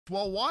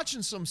While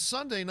watching some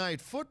Sunday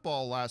night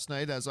football last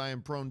night, as I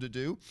am prone to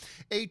do,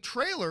 a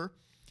trailer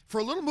for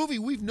a little movie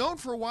we've known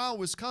for a while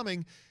was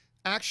coming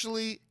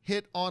actually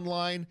hit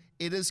online.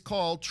 It is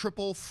called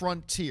Triple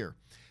Frontier.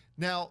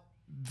 Now,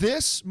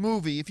 this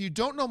movie, if you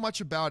don't know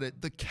much about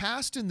it, the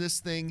cast in this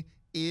thing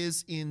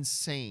is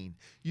insane.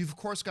 You've, of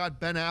course, got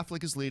Ben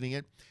Affleck is leading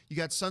it. You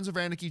got Sons of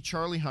Anarchy,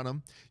 Charlie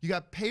Hunnam. You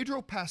got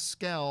Pedro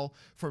Pascal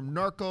from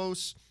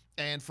Narcos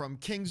and from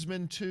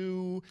Kingsman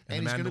 2.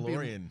 And he's The going to be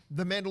Mandalorian.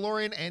 The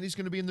Mandalorian, and he's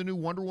going to be in the new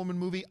Wonder Woman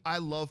movie. I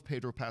love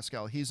Pedro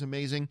Pascal. He's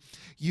amazing.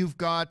 You've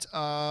got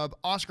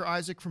Oscar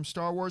Isaac from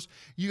Star Wars.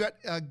 You got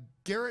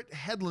Garrett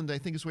Hedlund, I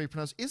think is the way you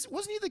pronounce it.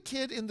 Wasn't he the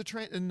kid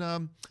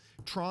in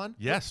Tron?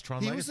 Yes,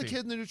 Tron Legacy. He Legacy. was the kid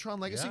in the new Tron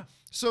Legacy. Yeah.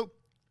 So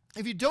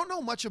if you don't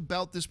know much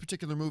about this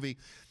particular movie,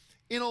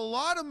 in a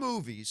lot of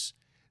movies,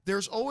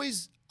 there's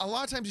always, a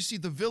lot of times you see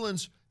the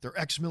villains, they're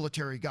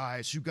ex-military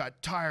guys who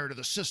got tired of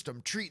the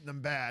system treating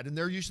them bad, and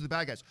they're usually the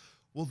bad guys.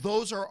 Well,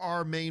 those are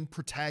our main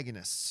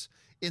protagonists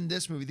in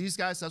this movie. These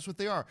guys, that's what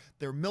they are.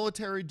 They're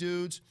military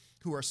dudes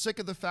who are sick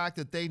of the fact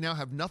that they now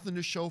have nothing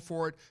to show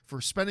for it, for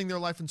spending their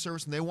life in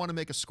service, and they want to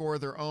make a score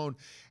of their own.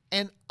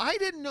 And I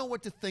didn't know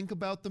what to think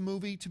about the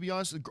movie, to be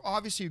honest.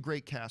 Obviously a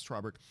great cast,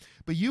 Robert.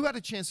 But you had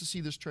a chance to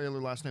see this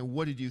trailer last night.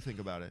 What did you think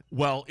about it?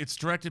 Well, it's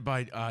directed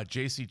by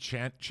J.C.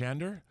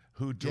 Chander,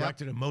 who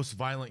directed A Most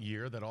Violent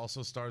Year that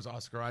also stars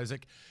Oscar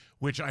Isaac,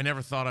 which I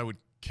never thought I would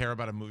care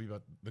about a movie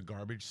about the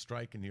garbage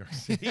strike in New York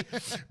City.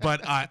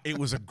 But it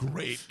was a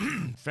great,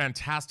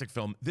 fantastic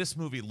film. This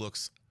movie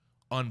looks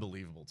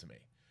unbelievable to me.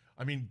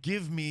 I mean,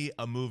 give me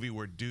a movie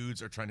where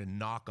dudes are trying to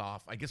knock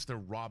off, I guess they're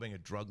robbing a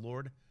drug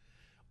lord.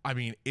 I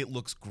mean, it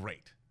looks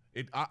great.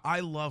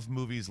 I love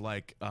movies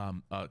like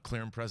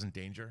Clear and Present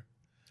Danger.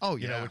 Oh,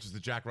 yeah. You know, which is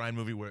the Jack Ryan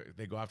movie where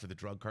they go after the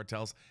drug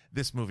cartels.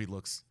 This movie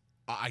looks,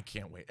 I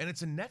can't wait. And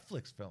it's a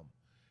Netflix film.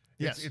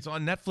 Yes. It's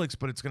on Netflix,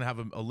 but it's going to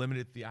have a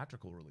limited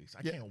theatrical release.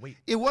 I can't wait.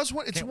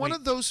 It's one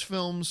of those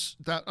films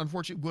that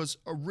unfortunately was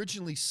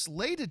originally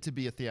slated to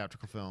be a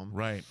theatrical film.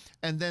 Right.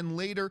 And then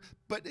later,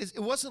 but it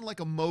wasn't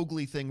like a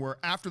Mowgli thing where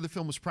after the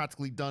film was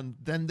practically done,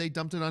 then they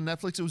dumped it on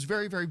Netflix. It was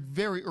very, very,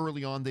 very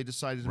early on they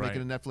decided to make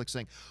it a Netflix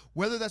thing.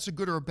 Whether that's a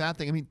good or a bad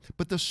thing, I mean,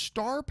 but the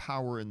star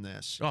power in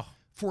this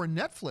for a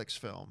Netflix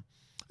film,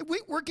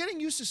 we're getting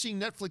used to seeing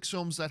Netflix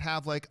films that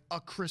have like a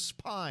Chris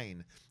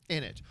Pine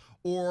in it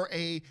or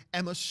a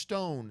Emma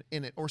Stone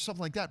in it or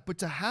something like that. But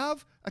to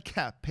have a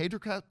Pedro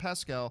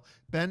Pascal,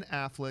 Ben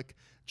Affleck,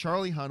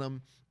 Charlie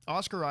Hunnam,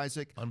 Oscar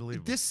Isaac,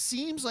 unbelievable. This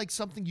seems like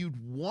something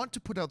you'd want to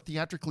put out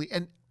theatrically,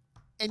 and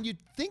you'd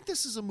think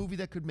this is a movie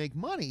that could make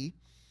money.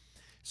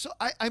 So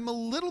I'm a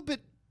little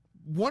bit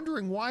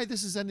wondering why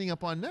this is ending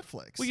up on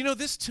Netflix. Well, you know,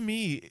 this to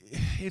me,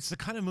 it's the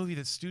kind of movie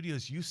that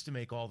studios used to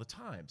make all the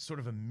time. Sort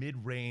of a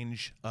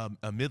mid-range,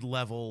 a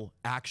mid-level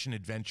action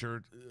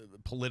adventure,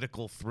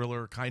 political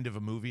thriller kind of a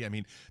movie. I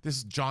mean, this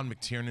is John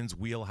McTiernan's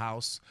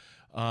wheelhouse,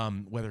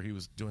 whether he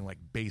was doing like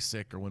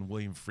Basic or when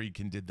William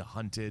Friedkin did The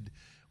Hunted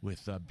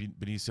with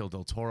Benicio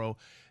del Toro.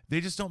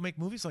 They just don't make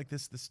movies like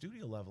this at the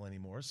studio level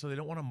anymore, so they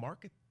don't want to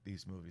market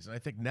these movies. And I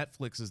think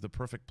Netflix is the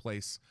perfect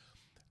place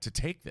to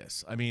take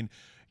this. I mean,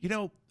 you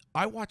know,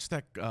 I watched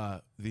that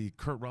the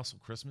Kurt Russell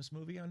Christmas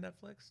movie on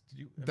Netflix. Did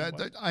you?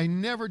 I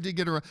never did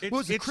get around. What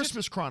was it?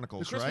 Christmas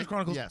Chronicles, the Christmas right?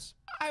 Chronicles. Yes,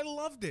 I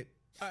loved it.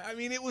 I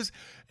mean, it was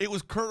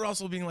Kurt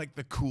Russell being like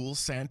the cool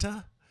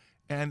Santa,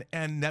 and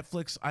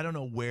Netflix. I don't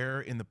know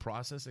where in the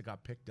process it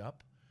got picked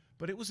up,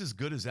 but it was as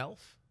good as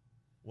Elf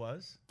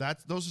was.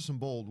 Those are some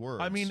bold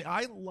words. I mean,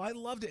 I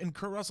loved it, and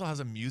Kurt Russell has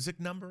a music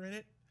number in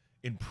it.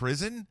 In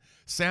prison,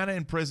 Santa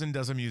in prison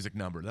does a music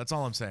number. That's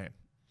all I'm saying.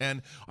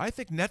 And I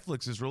think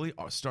Netflix is really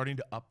starting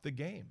to up the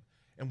game.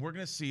 And we're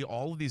going to see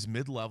all of these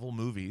mid-level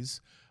movies.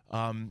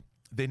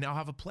 They now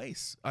have a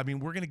place. I mean,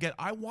 we're going to get,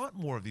 I want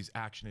more of these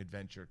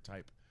action-adventure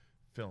type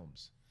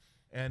films.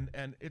 And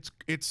it's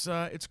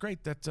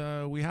great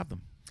that we have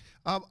them.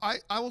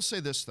 I will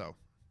say this, though.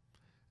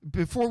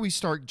 Before we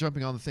start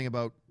jumping on the thing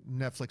about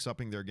Netflix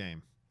upping their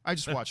game, I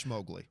just watched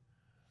Mowgli.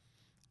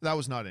 That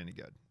was not any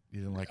good.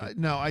 You didn't like it?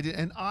 No, I didn't.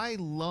 And I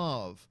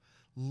love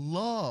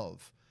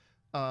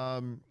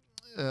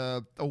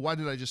why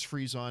did I just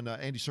freeze on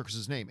Andy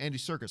Serkis's name? Andy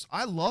Serkis.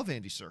 I love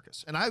Andy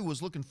Serkis, and I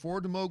was looking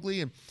forward to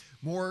Mowgli and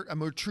a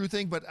more true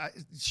thing. But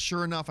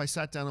sure enough, I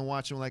sat down and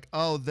watched it. And I'm like,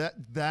 oh,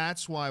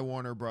 that's why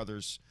Warner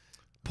Brothers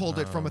pulled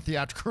it from a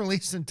theatrical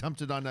release and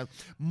dumped it on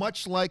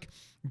much like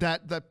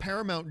that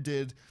Paramount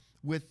did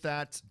with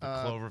that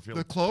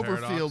the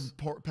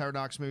Cloverfield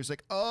paradox movie. It's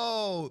like,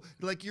 oh,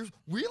 like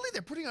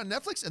they're putting it on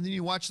Netflix, and then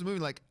you watch the movie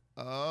like,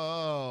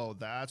 oh,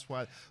 that's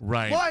why.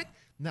 Right. But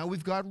now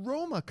we've got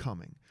Roma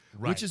coming.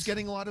 Which is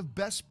getting a lot of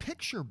Best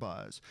Picture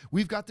buzz.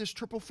 We've got this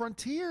Triple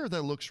Frontier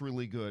that looks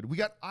really good. We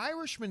got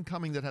Irishman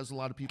coming that has a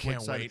lot of people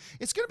excited. Wait.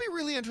 It's going to be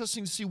really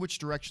interesting to see which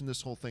direction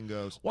this whole thing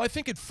goes. Well, I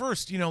think at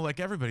first, you know, like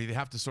everybody, they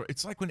have to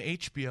it's like when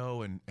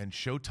HBO and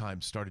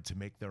Showtime started to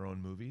make their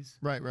own movies.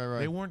 Right.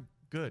 They weren't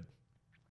good.